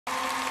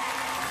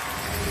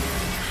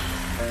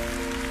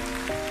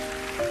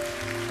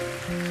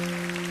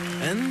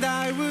And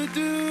I would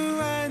do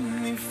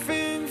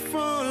anything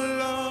for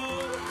love.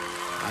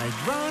 I'd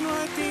run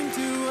right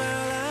into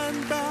hell and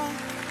back.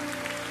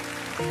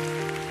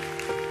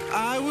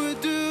 I would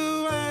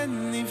do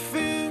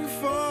anything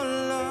for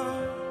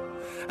love.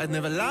 I'd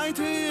never lie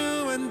to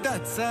you, and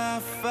that's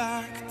a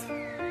fact.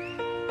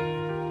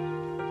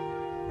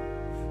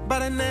 But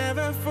I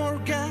never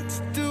forget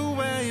the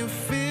way you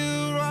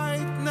feel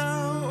right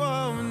now.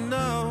 Oh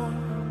no,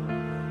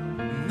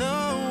 no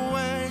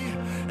way.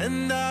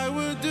 And I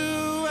would do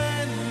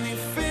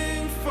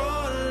anything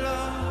for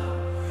love.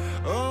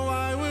 Oh,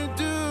 I would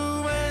do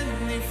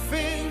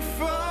anything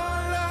for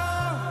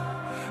love.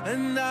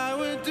 And I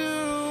would do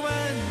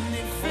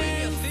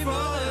anything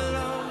for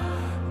love.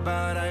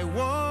 But I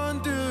won't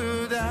do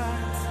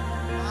that.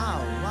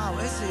 וואו, וואו,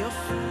 איזה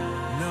יופי.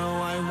 No,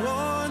 I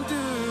won't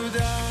do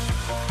that.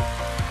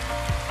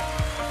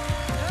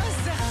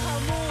 איזה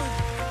חמוד.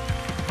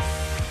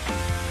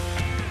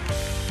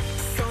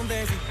 Some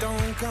days it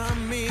don't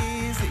come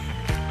easy.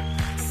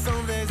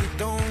 Some days it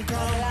don't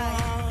come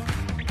hard.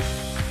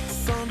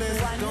 Some days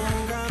it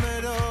don't come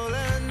at all.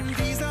 And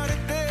these are the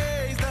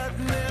days that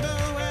never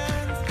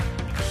end.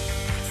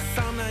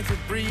 Some nights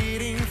you're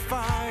breathing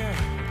fire.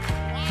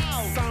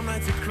 Some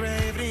nights you're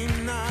craving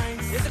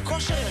nights. איזה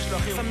כושר יש לו,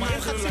 אחי, הוא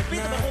מרים חצי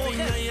פיתה בחור רוקד.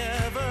 I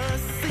ever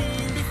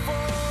seen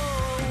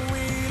before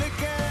will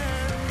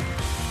again.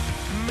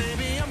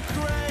 Maybe I'm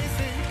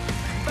crazy,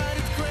 but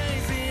it's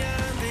crazy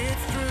and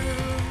it's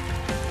true.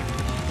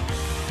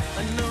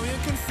 I know you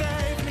can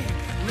save me,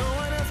 no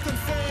one else can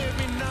save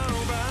me now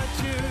but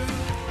you.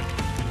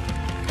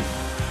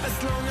 As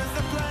long as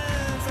the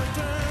plans are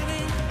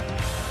turning,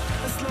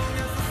 as long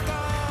as the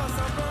stars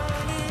are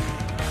burning,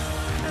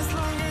 as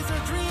long as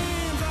your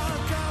dreams are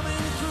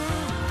coming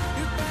true,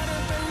 you better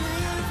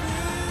believe me.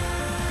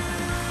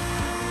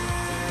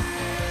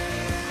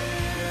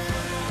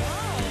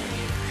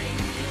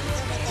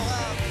 Anything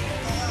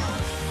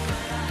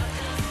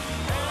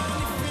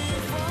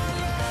for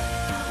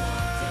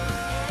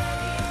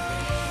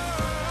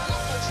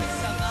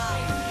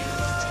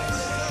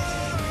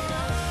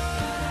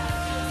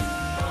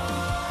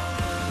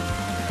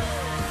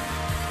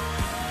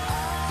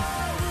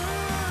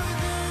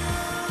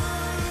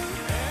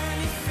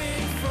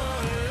anything for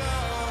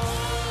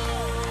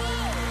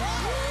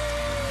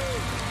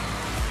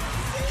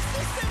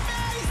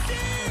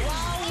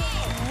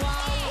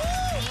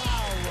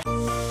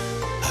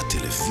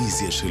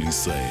הטלוויזיה של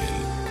ישראל.